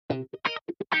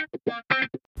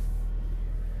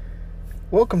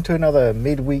Welcome to another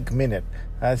Midweek Minute.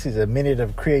 This is a minute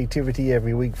of creativity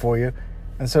every week for you.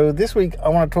 And so this week I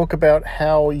want to talk about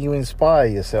how you inspire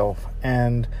yourself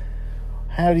and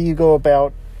how do you go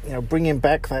about, bringing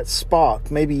back that spark.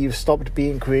 Maybe you've stopped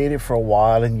being creative for a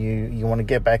while and you want to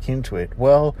get back into it.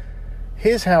 Well,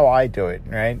 here's how I do it,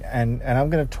 right? And I'm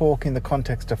going to talk in the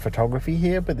context of photography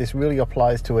here, but this really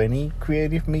applies to any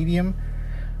creative medium.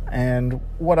 And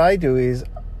what I do is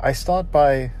I start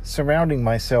by surrounding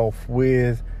myself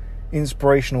with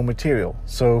inspirational material.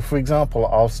 So, for example,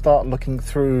 I'll start looking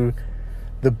through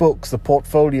the books, the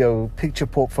picture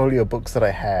portfolio books that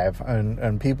I have,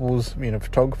 and people's,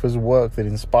 photographers' work that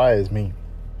inspires me.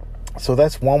 So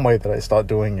that's one way that I start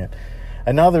doing it.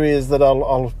 Another is that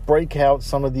I'll break out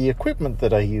some of the equipment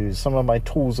that I use, some of my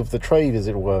tools of the trade, as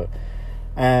it were.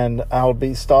 And I'll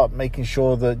start making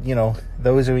sure that,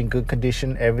 those are in good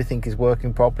condition, everything is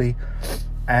working properly,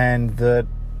 and that,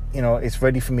 it's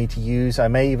ready for me to use. I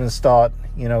may even start,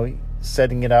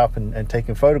 setting it up and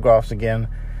taking photographs again,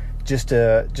 just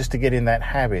to get in that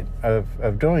habit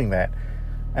of doing that.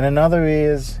 And another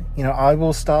is, I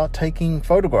will start taking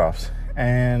photographs,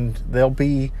 and there'll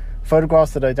be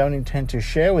photographs that I don't intend to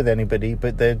share with anybody,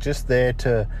 but they're just there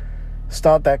to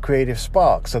start that creative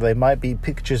spark. So they might be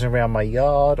pictures around my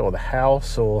yard or the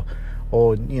house or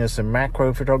some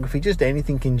macro photography, just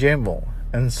anything in general.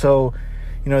 And so,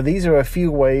 these are a few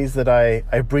ways that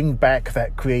I bring back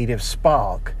that creative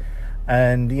spark.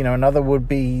 And, another would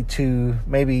be to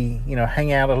maybe,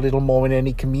 hang out a little more in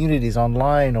any communities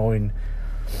online or in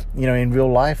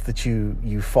real life that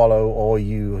you follow or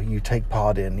you take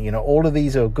part in. All of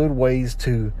these are good ways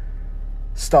to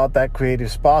start that creative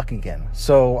spark again.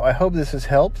 So I hope this has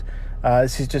helped.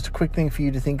 This is just a quick thing for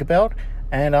you to think about,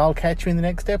 and I'll catch you in the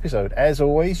next episode. As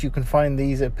always, you can find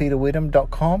these at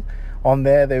peterwhitham.com. On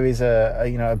there is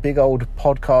a big old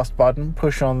podcast button.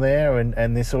 Push on there,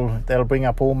 and that'll bring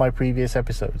up all my previous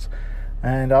episodes.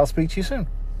 And I'll speak to you soon.